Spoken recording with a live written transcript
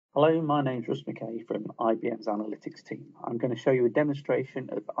Hello, my name is Russ McKay from IBM's Analytics team. I'm going to show you a demonstration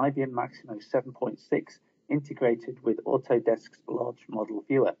of IBM Maximo 7.6 integrated with Autodesk's large model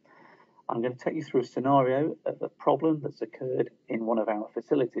viewer. I'm going to take you through a scenario of a problem that's occurred in one of our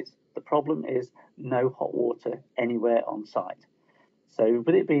facilities. The problem is no hot water anywhere on site. So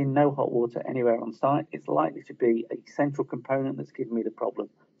with it being no hot water anywhere on site, it's likely to be a central component that's giving me the problem,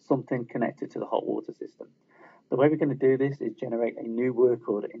 something connected to the hot water system. The way we're going to do this is generate a new work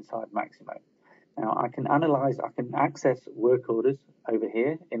order inside Maximo. Now I can access work orders over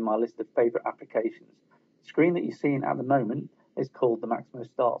here in my list of favorite applications. The screen that you're seeing at the moment is called the Maximo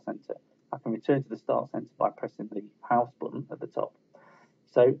Start Center. I can return to the Start Center by pressing the house button at the top.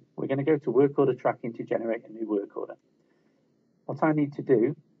 So we're going to go to work order tracking to generate a new work order. What I need to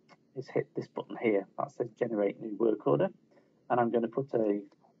do is hit this button here that says generate new work order, and I'm going to put a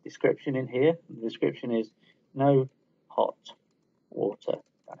description in here. The description is no hot water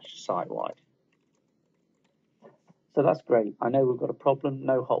site-wide. So that's great. I know we've got a problem,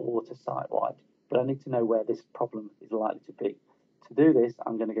 no hot water site-wide, but I need to know where this problem is likely to be. To do this,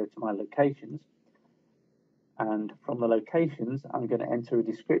 I'm going to go to my locations, and from the locations, I'm going to enter a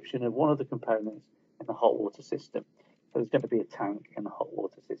description of one of the components in the hot water system. So there's going to be a tank in the hot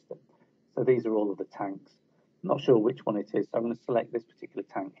water system. So these are all of the tanks. I'm not sure which one it is, so I'm going to select this particular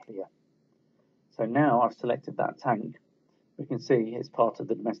tank here. So now I've selected that tank. We can see it's part of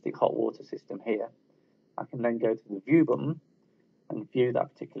the domestic hot water system here. I can then go to the view button and view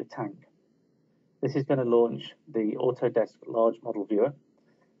that particular tank. This is going to launch the Autodesk large model viewer,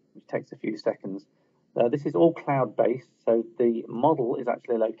 which takes a few seconds. This is all cloud-based, so the model is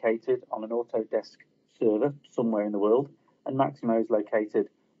actually located on an Autodesk server somewhere in the world, and Maximo is located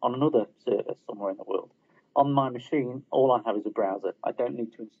on another server somewhere in the world. On my machine, all I have is a browser. I don't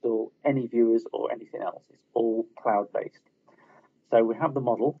need to install any viewers or anything else. It's all cloud-based. So we have the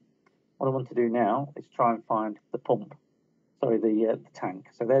model. What I want to do now is try and find the pump. Sorry, the tank.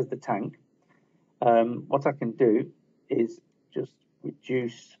 So there's the tank. What I can do is just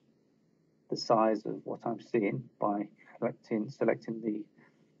reduce the size of what I'm seeing by selecting the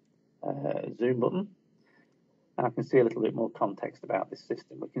zoom button. And I can see a little bit more context about this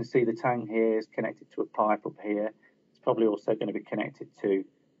system. We can see the tank here is connected to a pipe up here. It's probably also going to be connected to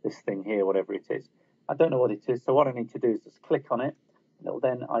this thing here, whatever it is. I don't know what it is, so what I need to do is just click on it, and it'll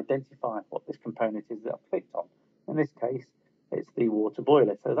then identify what this component is that I've clicked on. In this case, it's the water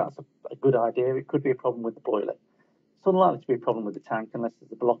boiler, so that's a good idea. It could be a problem with the boiler. It's unlikely to be a problem with the tank unless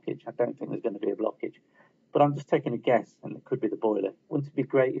there's a blockage. I don't think there's going to be a blockage, but I'm just taking a guess, and it could be the boiler. Wouldn't it be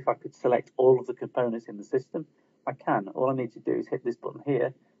great if I could select all of the components in the system? I can. All I need to do is hit this button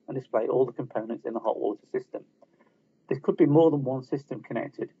here and display all the components in the hot water system. There could be more than one system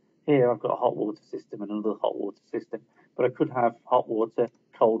connected. Here I've got a hot water system and another hot water system, but I could have hot water,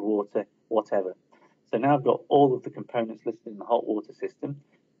 cold water, whatever. So now I've got all of the components listed in the hot water system.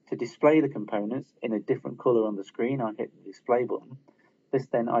 To display the components in a different color on the screen, I hit the display button. This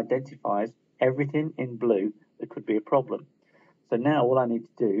then identifies everything in blue that could be a problem. So now all I need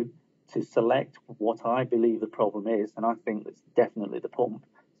to do to select what I believe the problem is, and I think that's definitely the pump.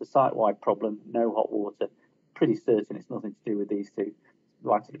 It's a site-wide problem, no hot water. Pretty certain it's nothing to do with these two. It's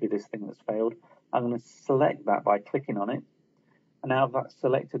likely to be this thing that's failed. I'm going to select that by clicking on it. And now I've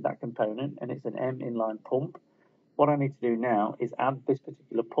selected that component, and it's an M inline pump. What I need to do now is add this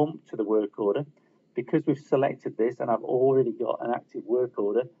particular pump to the work order. Because we've selected this and I've already got an active work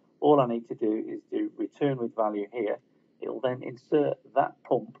order, all I need to do is do return with value here. It will then insert that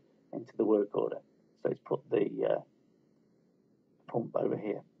pump into the work order. So it's put the pump over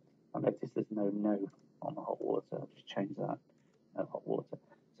here. I notice there's no on the hot water. I'll just change that. No hot water.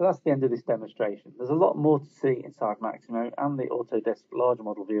 So that's the end of this demonstration. There's a lot more to see inside Maximo and the Autodesk large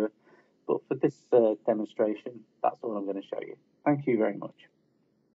model viewer, but for this demonstration, that's all I'm going to show you. Thank you very much.